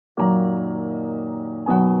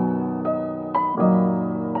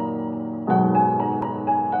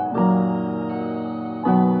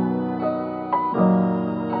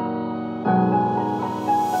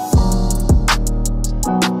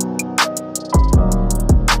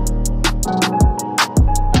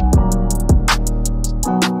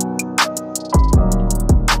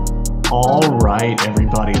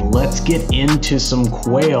let's get into some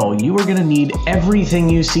quail. You are gonna need everything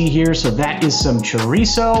you see here. So that is some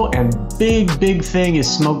chorizo, and big thing is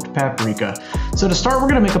smoked paprika. So to start, we're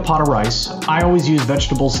gonna make a pot of rice. I always use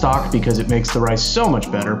vegetable stock because it makes the rice so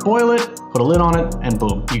much better. Boil it, put a lid on it, and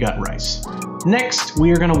boom, you got rice. Next,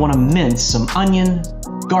 we are gonna wanna mince some onion,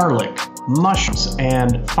 garlic, mushrooms,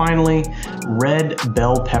 and finally, red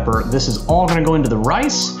bell pepper. This is all gonna go into the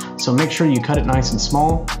rice, so make sure you cut it nice and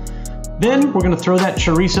small. Then we're gonna throw that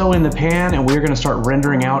chorizo in the pan and we're gonna start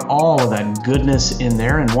rendering out all of that goodness in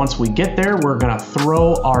there. And once we get there, we're gonna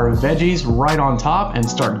throw our veggies right on top and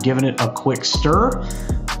start giving it a quick stir.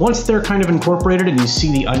 Once they're kind of incorporated and you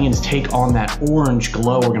see the onions take on that orange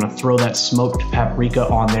glow, we're gonna throw that smoked paprika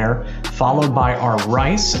on there, followed by our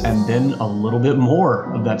rice, and then a little bit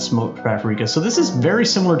more of that smoked paprika. So this is very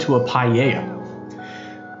similar to a paella.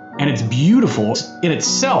 And it's beautiful. In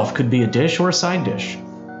itself could be a dish or a side dish.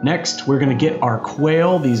 Next, we're gonna get our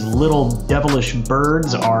quail. These little devilish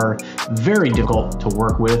birds are very difficult to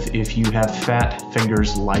work with if you have fat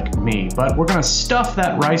fingers like me. But we're gonna stuff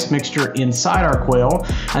that rice mixture inside our quail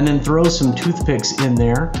and then throw some toothpicks in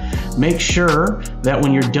there. Make sure that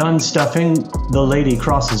when you're done stuffing, the lady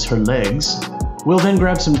crosses her legs. We'll then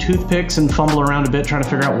grab some toothpicks and fumble around a bit trying to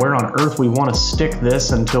figure out where on earth we wanna stick this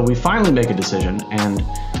until we finally make a decision and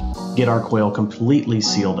get our quail completely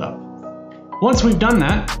sealed up. Once we've done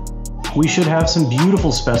that, we should have some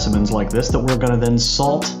beautiful specimens like this that we're gonna then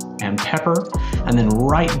salt and pepper, and then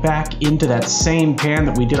right back into that same pan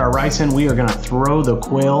that we did our rice in, we are gonna throw the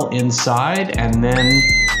quail inside and then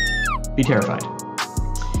be terrified.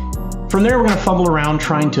 From there, we're gonna fumble around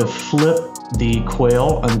trying to flip the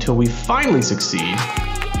quail until we finally succeed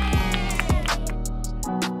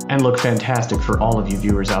and look fantastic for all of you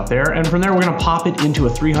viewers out there. And from there, we're gonna pop it into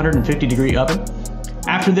a 350-degree oven.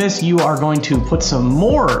 After this, you are going to put some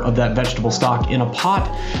more of that vegetable stock in a pot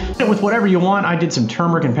with whatever you want. I did some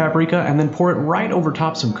turmeric and paprika, and then pour it right over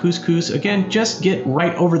top some couscous. Again, just get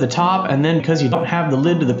right over the top, and then because you don't have the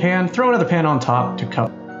lid to the pan, throw another pan on top to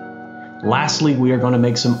cover. Lastly, we are going to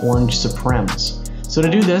make some orange supremes. So to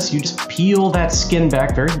do this, you just peel that skin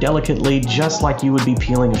back very delicately, just like you would be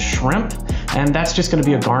peeling a shrimp, and that's just going to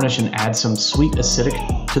be a garnish and add some sweet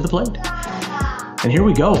acidic to the plate. And here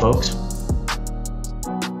we go, folks.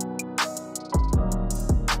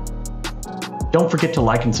 Don't forget to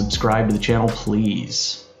like and subscribe to the channel,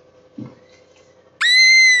 please.